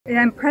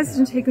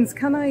President Higgins,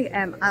 can I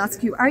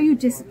ask you, are you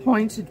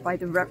disappointed by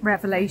the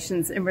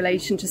revelations in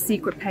relation to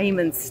secret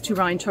payments to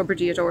Ryan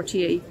Tubridy at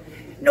RTE?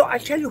 No, I'll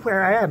tell you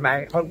where I am.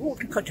 I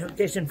won't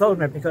get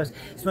involved because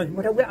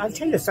I'll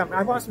tell you something.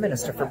 I was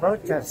Minister for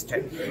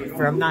Broadcasting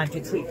from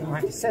 93 to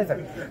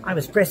 97. I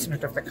was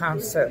President of the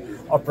Council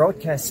of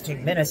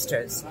Broadcasting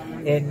Ministers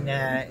in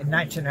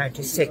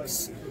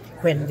 1996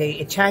 when the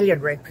Italian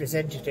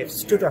representative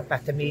stood up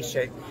at the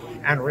meeting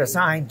and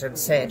resigned and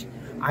said,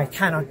 "I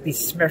cannot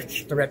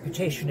besmirch the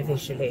reputation of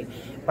Italy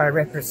by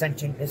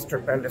representing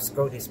Mr.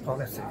 Berlusconi's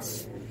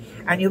politics."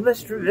 And you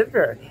must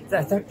remember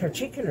that that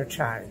particular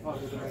time,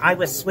 I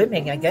was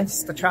swimming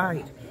against the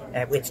tide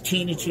with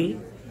Tina G,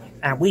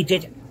 and we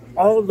did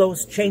all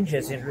those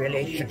changes in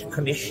relation to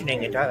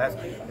commissioning and others.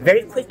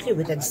 Very quickly,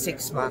 within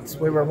 6 months,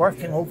 we were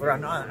working over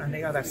on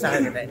the other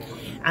side of it.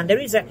 And there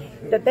is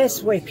the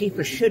best way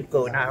people should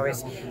go now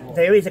is,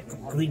 there is a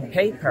green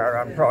paper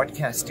on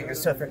broadcasting and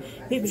so forth.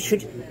 People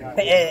should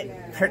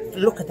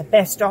look at the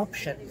best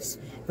options.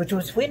 But it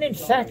was when, in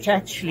fact,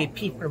 actually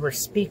people were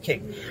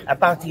speaking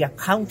about the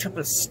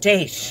accountable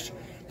state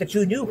that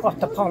you knew what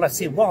the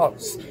policy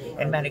was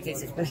in many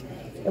cases. But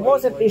it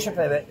was a bit of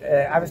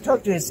I was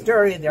talking to a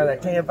historian the other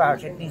day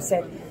about it, and he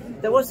said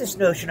there was this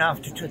notion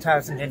after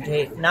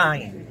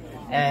 2008-9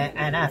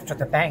 and after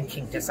the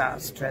banking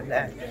disaster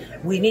that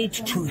we need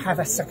to have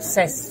a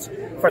success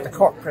for the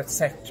corporate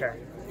sector.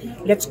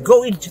 Let's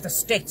go into the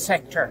state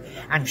sector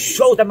and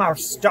show them our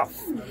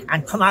stuff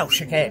and come out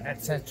again,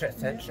 etc.,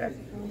 etc.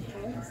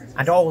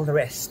 And all the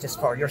rest is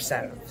for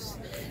yourselves.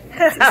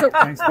 So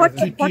what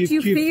do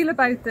you feel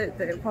about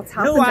what's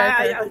happened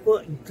out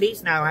there?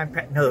 Please now,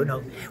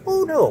 no.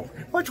 Oh no,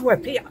 what do I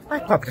feel? My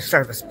public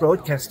service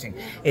broadcasting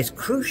is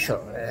crucial.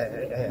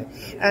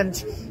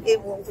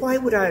 Why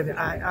would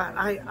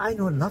I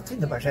know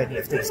nothing about any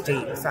of these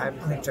deals I'm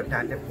pointing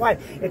at. Why?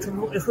 It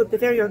would be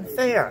very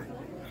unfair.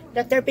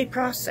 Let there be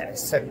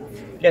process, and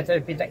let there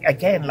be,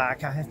 again,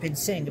 like I have been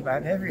saying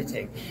about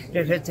everything,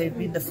 let there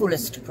be the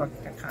fullest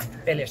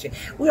accountability.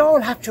 We all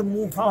have to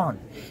move on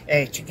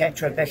to get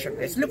to a better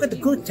place. Look at the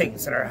good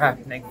things that are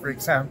happening, for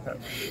example,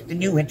 the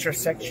new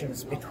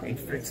intersections between,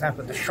 for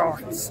example, the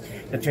shorts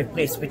that took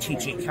place with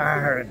T.G.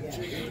 Carr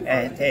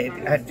and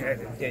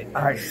the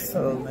Irish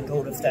film and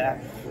all of that.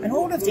 And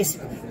all of this,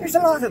 there's a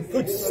lot of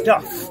good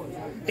stuff.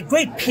 The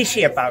great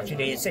pity about it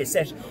is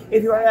that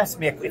if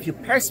you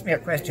press me a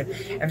question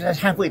and said,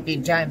 have we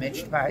been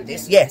damaged by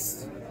this?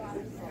 Yes.